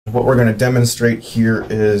What we're going to demonstrate here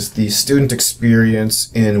is the student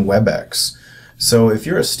experience in WebEx. So if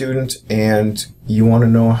you're a student and you want to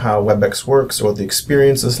know how WebEx works or what the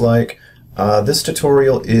experience is like, this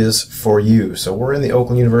tutorial is for you. So we're in the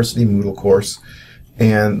Oakland University Moodle course,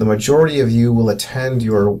 and the majority of you will attend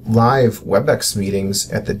your live WebEx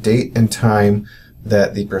meetings at the date and time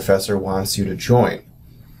that the professor wants you to join.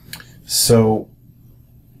 So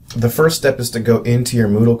the first step is to go into your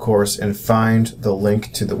Moodle course and find the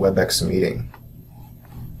link to the WebEx meeting.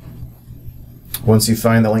 Once you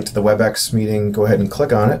find the link to the WebEx meeting, go ahead and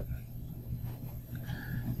click on it,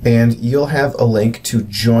 and you'll have a link to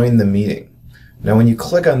join the meeting. Now when you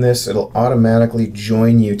click on this, it'll automatically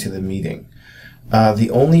join you to the meeting. The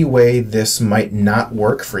only way this might not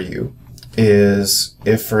work for you is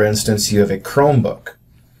if, for instance, you have a Chromebook.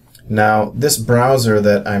 Now, this browser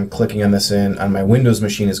that I'm clicking on this in on my Windows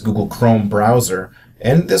machine is Google Chrome browser,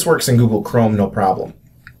 and this works in Google Chrome no problem.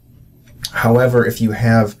 However, if you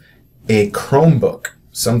have a Chromebook,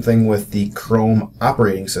 something with the Chrome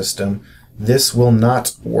operating system, this will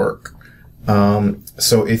not work.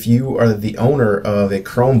 So if you are the owner of a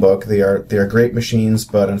Chromebook, they are great machines,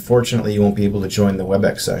 but unfortunately you won't be able to join the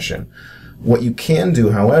WebEx session. What you can do,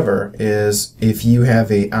 however, is if you have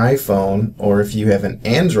an iPhone or if you have an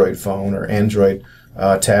Android phone or Android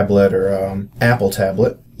tablet or Apple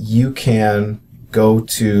tablet, you can go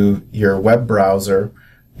to your web browser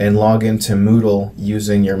and log into Moodle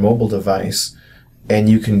using your mobile device, and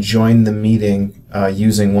you can join the meeting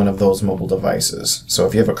using one of those mobile devices. So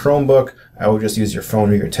if you have a Chromebook, I would just use your phone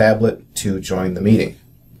or your tablet to join the meeting.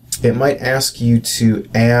 It might ask you to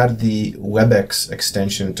add the WebEx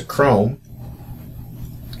extension to Chrome,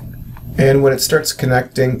 and when it starts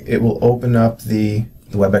connecting, it will open up the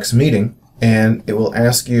WebEx meeting, and it will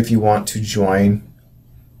ask you if you want to join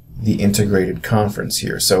the integrated conference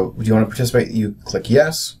here. So do you want to participate? You click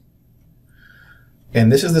yes.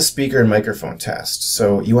 And this is the speaker and microphone test.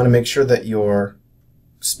 So you want to make sure that your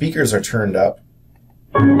speakers are turned up.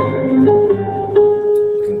 You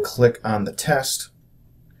can click on the test.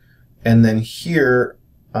 And then here,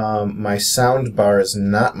 my sound bar is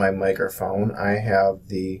not my microphone. I have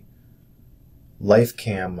the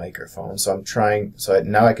LifeCam microphone. So I'm trying,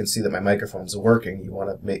 now I can see that my microphone's working. You want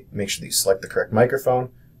to make sure that you select the correct microphone.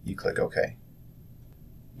 You click OK.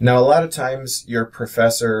 Now, a lot of times your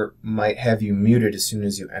professor might have you muted as soon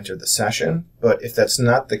as you enter the session, but if that's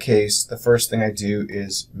not the case, the first thing I do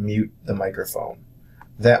is mute the microphone.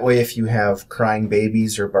 That way, if you have crying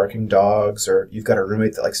babies or barking dogs, or you've got a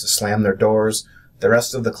roommate that likes to slam their doors, the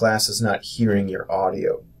rest of the class is not hearing your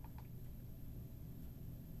audio.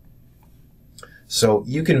 So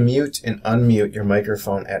you can mute and unmute your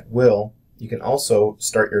microphone at will. You can also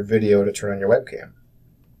start your video to turn on your webcam.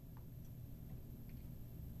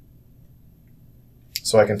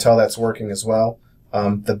 So I can tell that's working as well.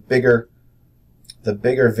 The bigger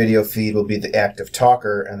video feed will be the active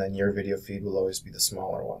talker, and then your video feed will always be the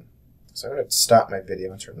smaller one. So I'm going to stop my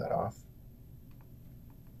video and turn that off.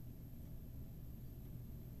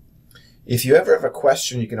 If you ever have a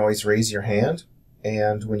question, you can always raise your hand,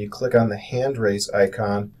 and when you click on the hand raise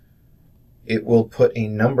icon, it will put a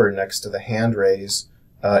number next to the hand raise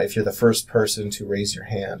if you're the first person to raise your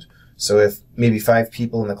hand. So if maybe 5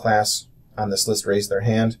 people in the class on this list raise their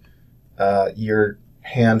hand, your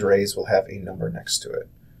hand raise will have a number next to it.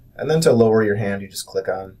 And then to lower your hand, you just click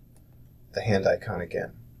on the hand icon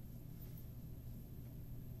again.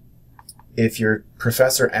 If your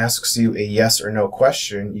professor asks you a yes or no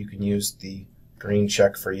question, you can use the green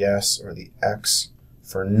check for yes or the X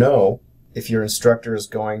for no. If your instructor is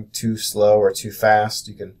going too slow or too fast,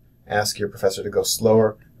 you can ask your professor to go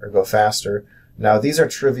slower or go faster. Now, these are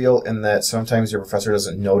trivial in that sometimes your professor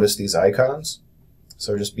doesn't notice these icons,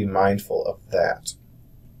 so just be mindful of that.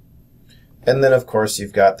 And then, of course,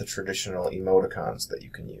 you've got the traditional emoticons that you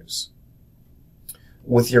can use.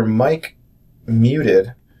 With your mic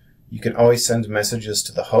muted, you can always send messages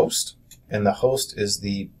to the host, and the host is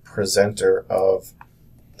the presenter of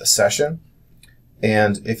the session.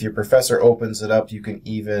 And if your professor opens it up, you can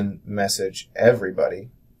even message everybody.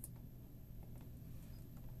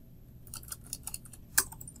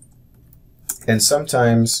 And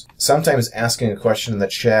sometimes asking a question in the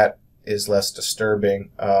chat is less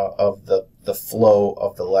disturbing of the flow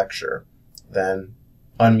of the lecture than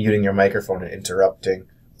unmuting your microphone and interrupting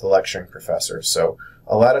the lecturing professor. So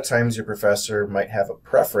a lot of times your professor might have a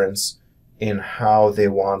preference in how they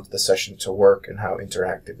want the session to work and how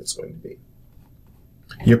interactive it's going to be.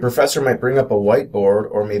 Your professor might bring up a whiteboard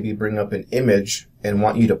or maybe bring up an image and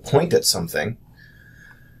want you to point at something.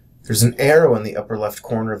 There's an arrow in the upper left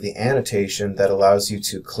corner of the annotation that allows you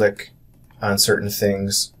to click on certain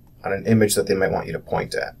things on an image that they might want you to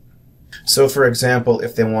point at. So for example,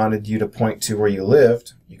 if they wanted you to point to where you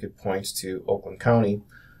lived, you could point to Oakland County.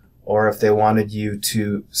 Or if they wanted you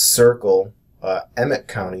to circle Emmett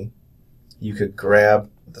County, you could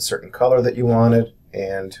grab the certain color that you wanted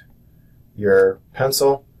and your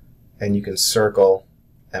pencil, and you can circle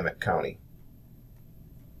Emmett County.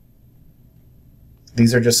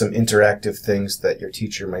 These are just some interactive things that your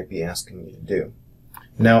teacher might be asking you to do.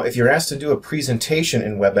 Now, if you're asked to do a presentation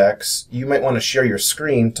in WebEx, you might want to share your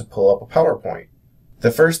screen to pull up a PowerPoint.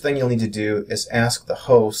 The first thing you'll need to do is ask the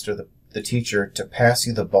host or the teacher to pass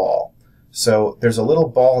you the ball. So there's a little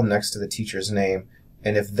ball next to the teacher's name,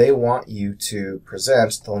 and if they want you to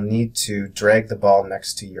present, they'll need to drag the ball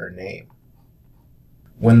next to your name.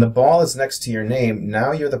 When the ball is next to your name,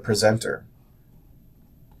 now you're the presenter.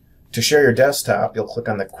 To share your desktop, you'll click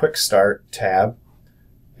on the Quick Start tab,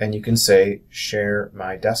 and you can say, Share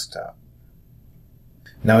my desktop.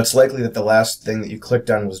 Now it's likely that the last thing that you clicked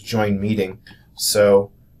on was Join Meeting,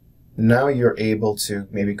 so now you're able to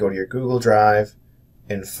maybe go to your Google Drive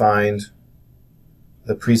and find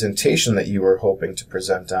the presentation that you were hoping to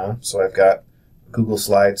present on. So I've got Google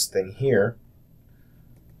Slides thing here,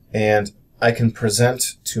 and I can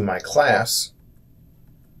present to my class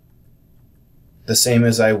the same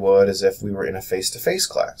as I would as if we were in a face-to-face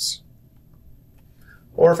class.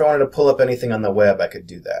 Or if I wanted to pull up anything on the web, I could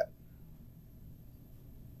do that.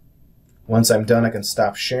 Once I'm done, I can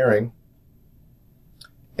stop sharing,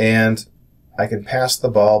 and I can pass the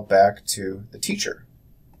ball back to the teacher.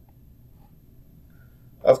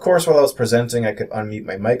 Of course, while I was presenting, I could unmute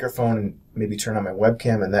my microphone and maybe turn on my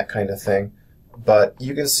webcam and that kind of thing. But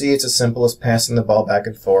you can see it's as simple as passing the ball back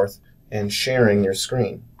and forth and sharing your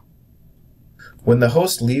screen. When the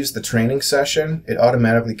host leaves the training session, it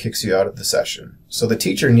automatically kicks you out of the session. So the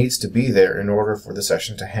teacher needs to be there in order for the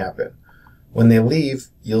session to happen. When they leave,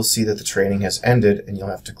 you'll see that the training has ended and you'll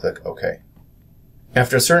have to click OK.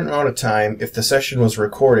 After a certain amount of time, if the session was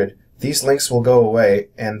recorded, these links will go away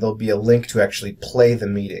and there'll be a link to actually play the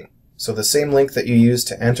meeting. So the same link that you use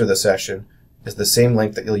to enter the session is the same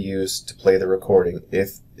link that you'll use to play the recording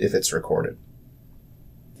if it's recorded.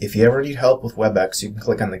 If you ever need help with WebEx, you can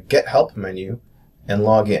click on the Get Help menu and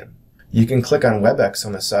log in. You can click on WebEx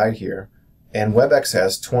on the side here, and WebEx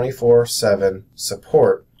has 24/7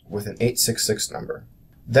 support with an 866 number.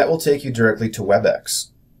 That will take you directly to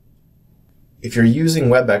WebEx. If you're using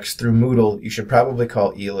WebEx through Moodle, you should probably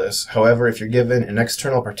call e-LIS. However, if you're given an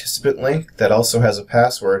external participant link that also has a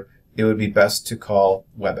password, it would be best to call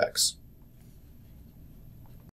WebEx.